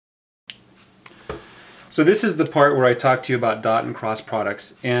So this is the part where I talk to you about dot and cross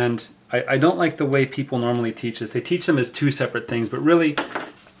products, and I don't like the way people normally teach this. They teach them as two separate things, but really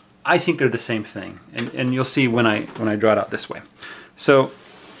I think they're the same thing, and you'll see when I draw it out this way. So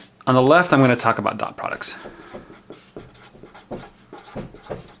on the left I'm going to talk about dot products.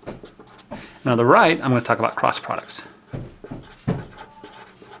 And on the right I'm going to talk about cross products.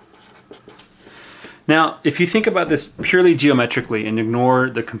 Now if you think about this purely geometrically and ignore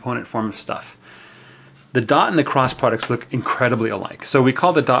the component form of stuff, the dot and the cross products look incredibly alike. So we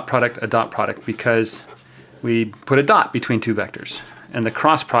call the dot product a dot product because we put a dot between two vectors. And the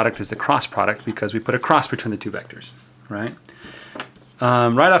cross product is the cross product because we put a cross between the two vectors, right?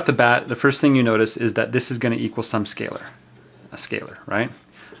 Right off the bat, the first thing you notice is that this is going to equal some scalar, a scalar, right?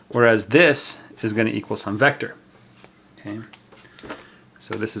 Whereas this is going to equal some vector, okay?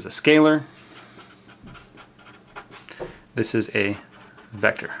 So this is a scalar. This is a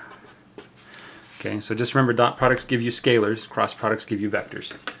vector. Okay, so just remember dot products give you scalars, cross products give you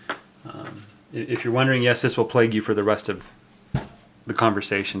vectors. If you're wondering, yes, this will plague you for the rest of the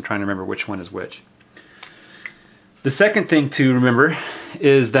conversation, trying to remember which one is which. The second thing to remember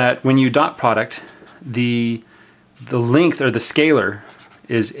is that when you dot product, the length or the scalar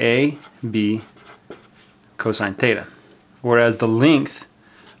is a, b, cosine theta, whereas the length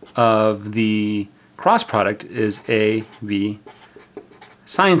of the cross product is a, b,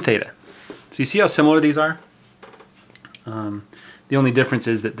 sine theta. So you see how similar these are? The only difference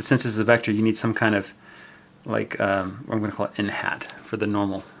is that since this is a vector, you need some kind of, like, I'm going to call it n hat for the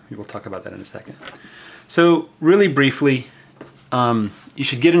normal. We'll talk about that in a second. So really briefly, you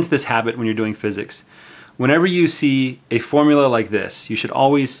should get into this habit when you're doing physics. Whenever you see a formula like this, you should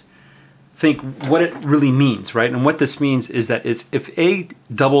always think what it really means, right? And what this means is that if A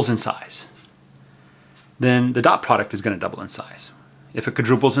doubles in size, then the dot product is going to double in size. If it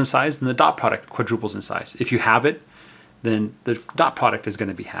quadruples in size, then the dot product quadruples in size. If you halve it, then the dot product is going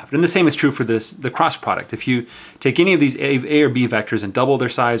to be halved. And the same is true for the cross product. If you take any of these A or B vectors and double their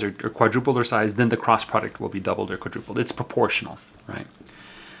size or quadruple their size, then the cross product will be doubled or quadrupled. It's proportional, right?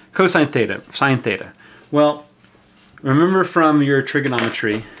 Cosine theta, sine theta. Well, remember from your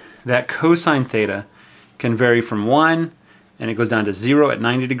trigonometry that cosine theta can vary from 1 and it goes down to 0 at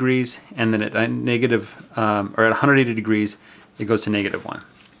 90 degrees, and then at negative, or at 180 degrees, it goes to -1,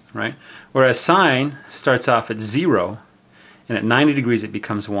 right? Whereas sine starts off at 0, and at 90 degrees it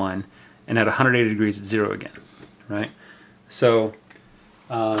becomes 1, and at 180 degrees it's 0 again, right? So,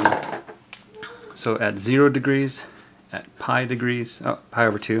 so at 0 degrees, at pi degrees, pi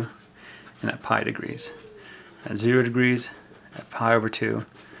over 2, and at pi degrees. At 0 degrees, at pi over 2,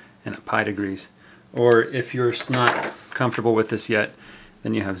 and at pi degrees. Or if you're not comfortable with this yet,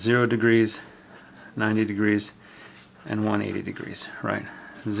 then you have 0 degrees, 90 degrees, and 180 degrees, right?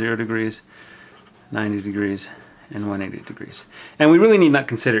 0 degrees, 90 degrees, and 180 degrees. And we really need not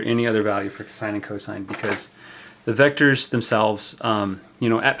consider any other value for sine and cosine because the vectors themselves, you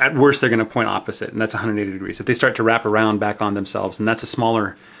know, at worst they're going to point opposite, and that's 180 degrees. If they start to wrap around back on themselves, and that's a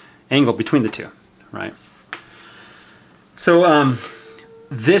smaller angle between the two, right? So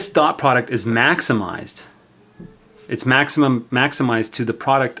this dot product is maximized. It's maximized to the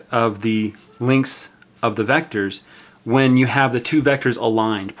product of the lengths of the vectors when you have the two vectors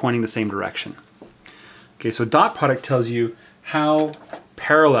aligned, pointing the same direction. Okay, so dot product tells you how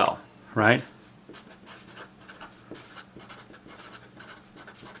parallel, right?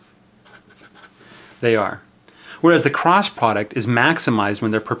 They are. Whereas the cross product is maximized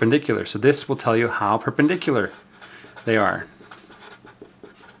when they're perpendicular. So this will tell you how perpendicular they are.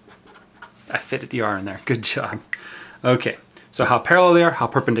 I fitted the R in there. Good job. Okay, so how parallel they are, how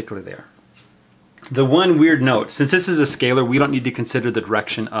perpendicular they are. The one weird note, since this is a scalar, we don't need to consider the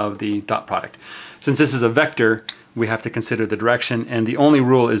direction of the dot product. Since this is a vector, we have to consider the direction, and the only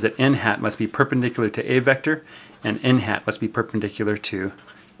rule is that n hat must be perpendicular to a vector, and n hat must be perpendicular to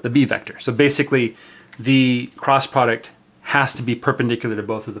the b vector. So basically, the cross product has to be perpendicular to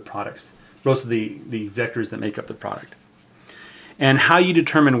both of the products, both of the vectors that make up the product. And how you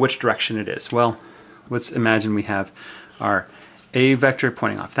determine which direction it is? Well, let's imagine we have our a vector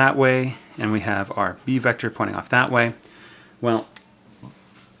pointing off that way, and we have our b vector pointing off that way. Well,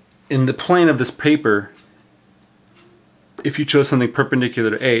 in the plane of this paper, if you chose something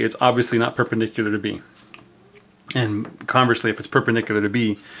perpendicular to A, it's obviously not perpendicular to B. And conversely, if it's perpendicular to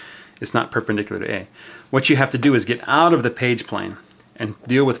B, it's not perpendicular to A. What you have to do is get out of the page plane and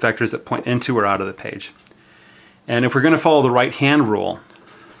deal with vectors that point into or out of the page. And if we're going to follow the right-hand rule,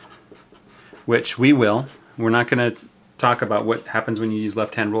 which we will, we're not going to talk about what happens when you use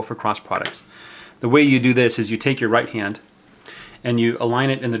left-hand rule for cross products. The way you do this is you take your right hand and you align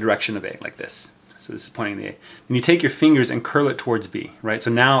it in the direction of A, like this. So this is pointing the A. Then you take your fingers and curl it towards B, right?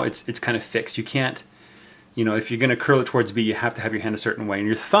 So now it's kind of fixed. You can't, you know, if you're going to curl it towards B, you have to have your hand a certain way. And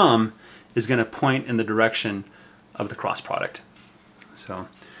your thumb is going to point in the direction of the cross product. So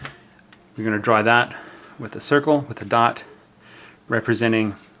we're going to draw that with a circle, with a dot,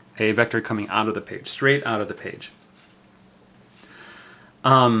 representing a vector coming out of the page, straight out of the page.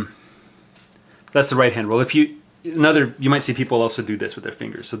 That's the right hand rule. If you might see people also do this with their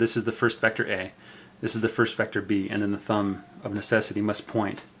fingers. So this is the first vector A, this is the first vector B, and then the thumb of necessity must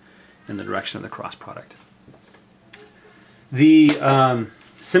point in the direction of the cross product. The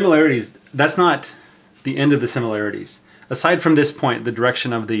similarities, that's not the end of the similarities. Aside from this point, the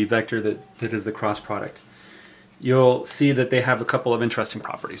direction of the vector that is the cross product, you'll see that they have a couple of interesting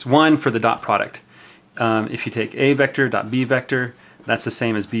properties. One, for the dot product. If you take A vector dot B vector, that's the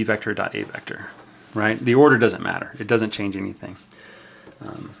same as B vector dot A vector, right? The order doesn't matter. It doesn't change anything.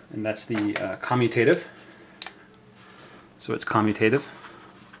 And that's the commutative. So it's commutative,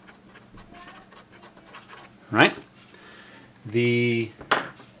 right? The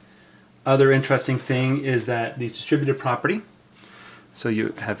other interesting thing is that the distributive property, so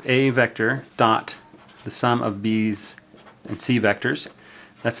you have A vector dot the sum of B's and C vectors.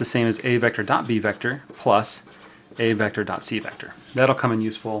 That's the same as A vector dot B vector plus A vector dot C vector. That'll come in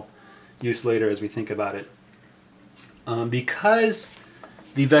use later as we think about it. Because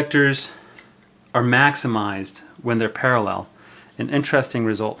the vectors are maximized when they're parallel, an interesting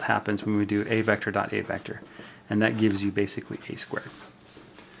result happens when we do A vector dot A vector, and that gives you basically A squared.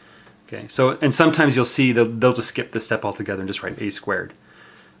 Okay, so, and sometimes you'll see they'll just skip this step altogether and just write A squared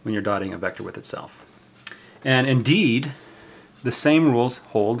when you're dotting a vector with itself. And indeed, the same rules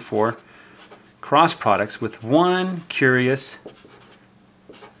hold for cross products, with one curious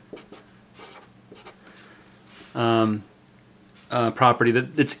property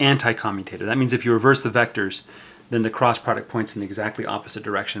that's anti-commutative. That means if you reverse the vectors, then the cross product points in the exactly opposite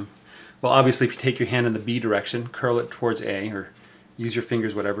direction. Well, obviously, if you take your hand in the B direction, curl it towards A, or use your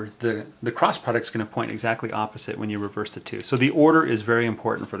fingers, whatever, the cross product is going to point exactly opposite when you reverse the two. So the order is very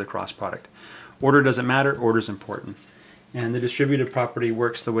important for the cross product. Order doesn't matter, order is important. And the distributive property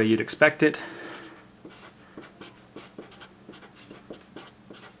works the way you'd expect it.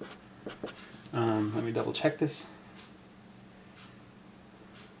 Let me double check this.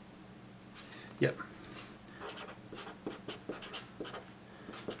 Yep.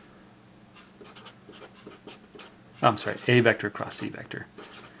 Oh, I'm sorry, A vector cross C vector.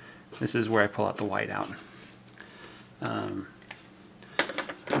 This is where I pull out the white out. I'm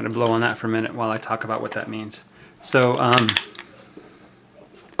going to blow on that for a minute while I talk about what that means. So,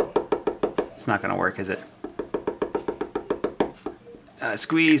 it's not going to work, is it?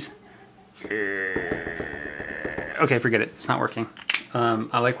 Squeeze. Okay, forget it. It's not working.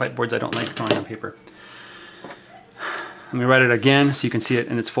 I like whiteboards. I don't like drawing on paper. Let me write it again so you can see it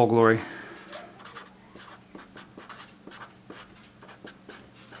in its full glory.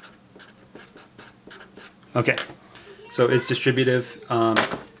 Okay, so it's distributive.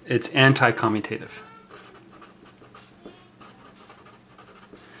 It's anti-commutative.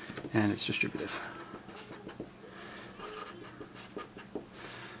 And it's distributive.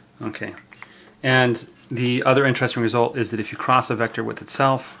 Okay, and the other interesting result is that if you cross a vector with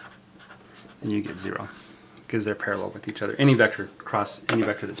itself, then you get 0, because they're parallel with each other. Any vector cross any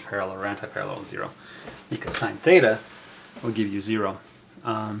vector that's parallel or anti-parallel is 0, because sine theta will give you 0.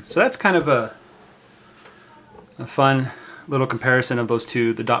 So that's kind of a fun little comparison of those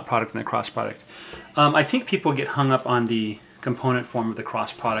two, the dot product and the cross product. I think people get hung up on the component form of the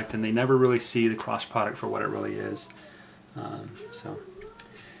cross product, and they never really see the cross product for what it really is.